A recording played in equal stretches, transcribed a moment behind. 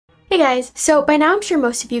Hey guys, so by now I'm sure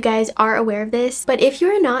most of you guys are aware of this, but if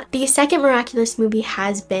you're not, the second Miraculous movie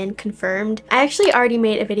has been confirmed. I actually already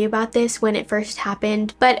made a video about this when it first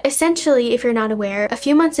happened, but essentially, if you're not aware, a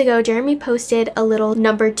few months ago Jeremy posted a little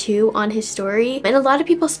number 2 on his story, and a lot of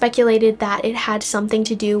people speculated that it had something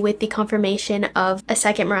to do with the confirmation of a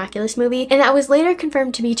second Miraculous movie, and that was later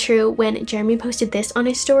confirmed to be true when Jeremy posted this on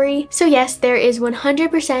his story. So yes, there is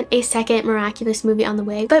 100% a second Miraculous movie on the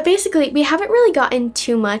way, but basically we haven't really gotten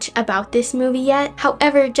too much about this movie yet.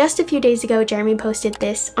 However, just a few days ago, Jeremy posted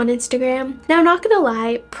this on Instagram. Now, I'm not gonna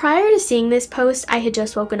lie, prior to seeing this post, I had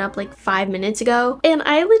just woken up like 5 minutes ago, and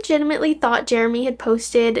I legitimately thought Jeremy had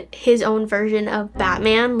posted his own version of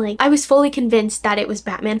Batman. Like, I was fully convinced that it was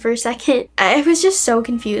Batman for a second. I was just so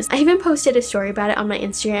confused. I even posted a story about it on my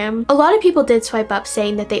Instagram. A lot of people did swipe up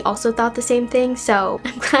saying that they also thought the same thing, so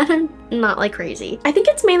I'm glad I'm not like crazy. I think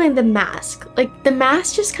it's mainly the mask. Like, the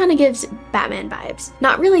mask just kind of gives Batman vibes,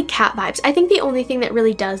 not really cat vibes. I think the only thing that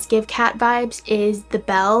really does give cat vibes is the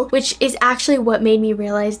bell, which is actually what made me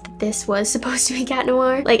realize that this was supposed to be Cat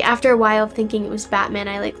Noir. Like, after a while of thinking it was Batman,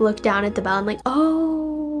 I like looked down at the bell and like,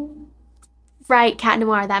 oh, right, Cat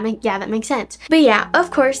Noir, that makes sense. But yeah, of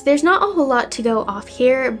course, there's not a whole lot to go off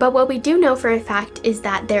here, but what we do know for a fact is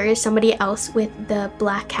that there is somebody else with the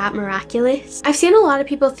Black Cat Miraculous. I've seen a lot of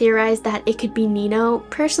people theorize that it could be Nino.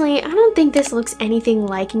 Personally, I don't think this looks anything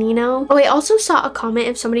like Nino. Oh, I also saw a comment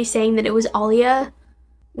of somebody saying that it was Alia,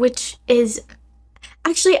 which is...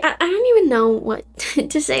 Actually, I don't even know what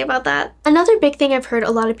to say about that. Another big thing I've heard a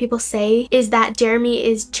lot of people say is that Jeremy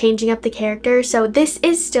is changing up the character. So this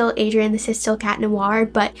is still Adrian, this is still Cat Noir,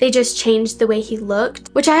 but they just changed the way he looked,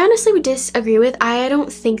 which I honestly would disagree with. I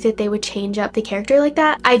don't think that they would change up the character like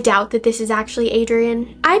that. I doubt that this is actually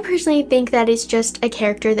Adrian. I personally think that it's just a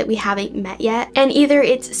character that we haven't met yet, and either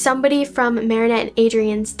it's somebody from Marinette and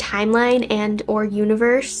Adrian's timeline and or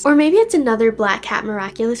universe, or maybe it's another Black Cat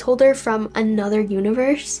Miraculous holder from another universe,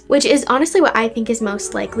 which is honestly what I think is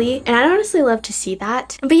most likely, and I'd honestly love to see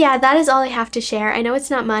that. But yeah, that is all I have to share. I know it's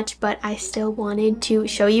not much, but I still wanted to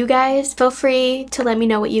show you guys. Feel free to let me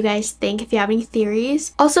know what you guys think if you have any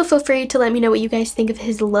theories. Also, feel free to let me know what you guys think of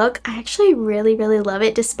his look. I actually really love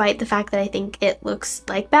it, despite the fact that I think it looks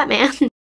like Batman.